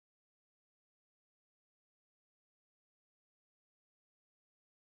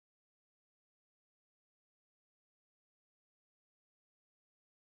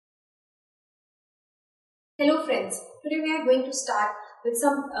Hello friends, today we are going to start with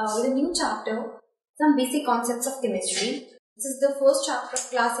a new chapter, some basic concepts of chemistry. This is the first chapter of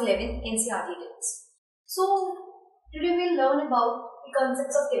class 11 NCERT text. So today we will learn about the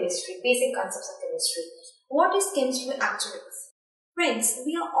concepts of chemistry, basic concepts of chemistry. What is chemistry actually? Friends,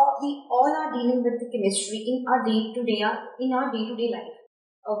 we all are dealing with the chemistry in our day-to-day life.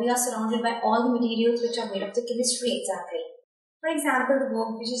 We are surrounded by all the materials which are made of the chemistry exactly. For example, the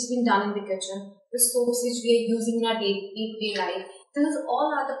work which is being done in the kitchen, the soaps which we are using in our day-to-day life, these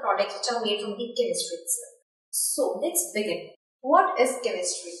all are the products which are made from the chemistry itself. So, let's begin. What is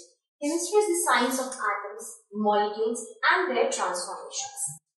chemistry? Chemistry is the science of atoms, molecules and their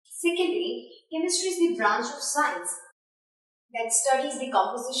transformations. Secondly, chemistry is the branch of science that studies the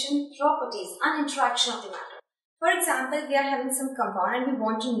composition, properties and interaction of the matter. For example, we are having some compound and we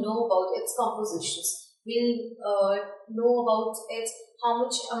want to know about its compositions. We'll know about how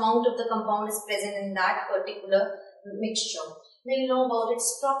much amount of the compound is present in that particular mixture. We'll know about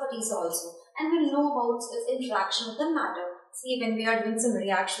its properties also, and we'll know about its interaction with the matter. See, when we are doing some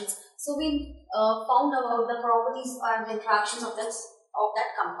reactions, so we found about the properties and the interactions of that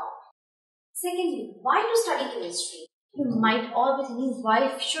compound. Secondly, why to study chemistry? You might all be thinking,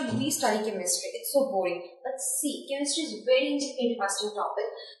 why should we study chemistry? It's so boring. But see, chemistry is a very interesting topic.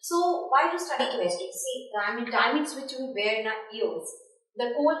 So, why to study chemistry? See, diamonds which we wear in our ears,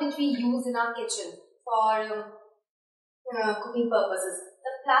 the coal which we use in our kitchen for cooking purposes,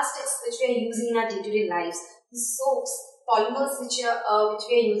 the plastics which we are using in our day-to-day lives, the soaps, polymers which we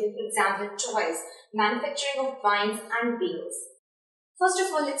are using, for example, toys, manufacturing of wines and beers. First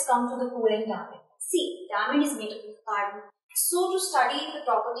of all, let's come to the coal and diamond. See, diamond is made up of carbon. So to study the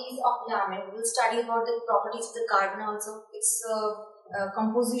properties of diamond, we will study about the properties of the carbon also, its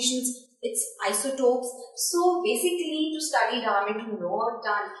compositions, its isotopes. So basically, to study diamond, to know about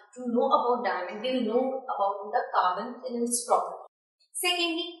diamond, we will know about the carbon and its properties.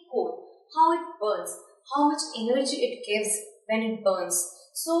 Secondly, coal, how it burns, how much energy it gives when it burns.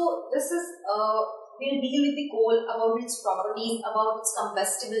 So this is we'll deal with the coal, about its properties, about its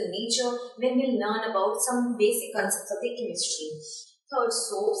combustible nature, when we'll learn about some basic concepts of the chemistry. Third,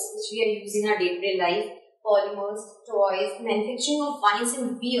 soaps, which we are using in our day-to-day life, polymers, toys, manufacturing of wines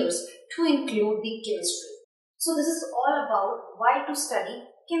and beers, to include the chemistry. So this is all about why to study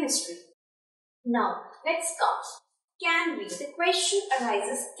chemistry. Now, let's count. Can we? The question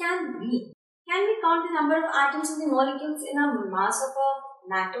arises, can we? Can we count the number of atoms in the molecules in a mass of a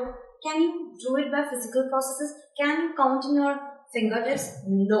matter? Can you do it by physical processes? Can you count in your fingertips?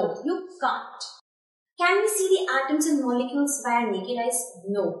 No, you can't. Can we see the atoms and molecules by our naked eyes?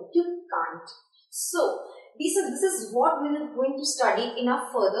 No, you can't. So, this is what we are going to study in our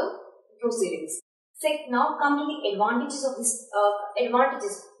further proceedings. Now come to the advantages of this.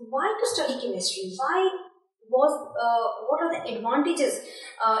 Why to study chemistry? What are the advantages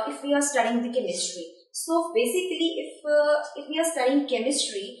if we are studying the chemistry? So basically, if we are studying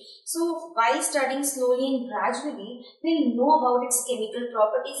chemistry, so while studying slowly and gradually, we'll know about its chemical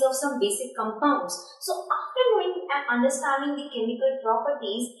properties of some basic compounds. So after knowing and understanding the chemical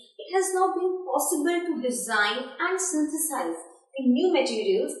properties, it has now been possible to design and synthesize the new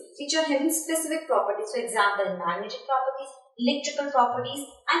materials which are having specific properties. For example, magnetic properties, electrical properties,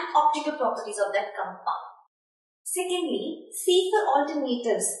 and optical properties of that compound. Secondly, safer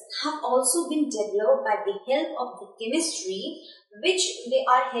alternatives have also been developed by the help of the chemistry, which they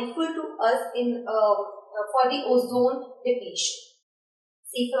are helpful to us in for the ozone depletion.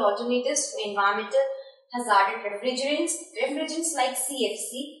 Safer alternatives for environmental hazarded refrigerants like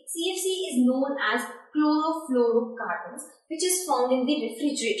CFC. CFC is known as chlorofluorocarbons, which is found in the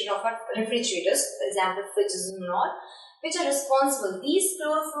refrigerator of our refrigerators, for example, fridges and all, which are responsible. These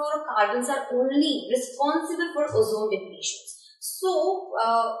chlorofluorocarbons are only responsible for ozone depletion. So,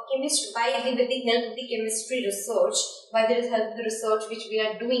 with the help of the chemistry research, by the help of the research which we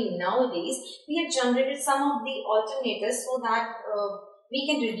are doing nowadays, we have generated some of the alternatives so that we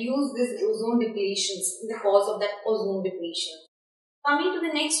can reduce this ozone depletions in the cause of that ozone depletion. Coming to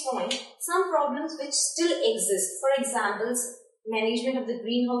the next point, some problems which still exist. For example, management of the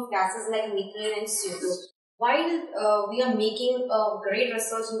greenhouse gases like methane and CO2. While we are making great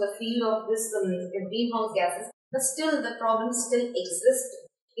research in the field of this greenhouse gases, but still the problems still exist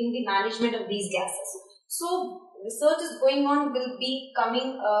in the management of these gases. So research is going on, will be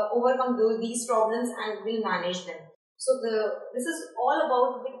overcome these problems and will manage them. So this is all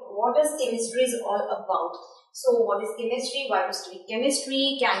about what is chemistry is all about. So what is chemistry? Why to study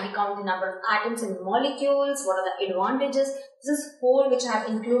chemistry? Can we count the number of atoms and molecules? What are the advantages? This is whole which I have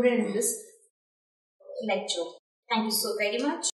included in this lecture. Thank you so very much.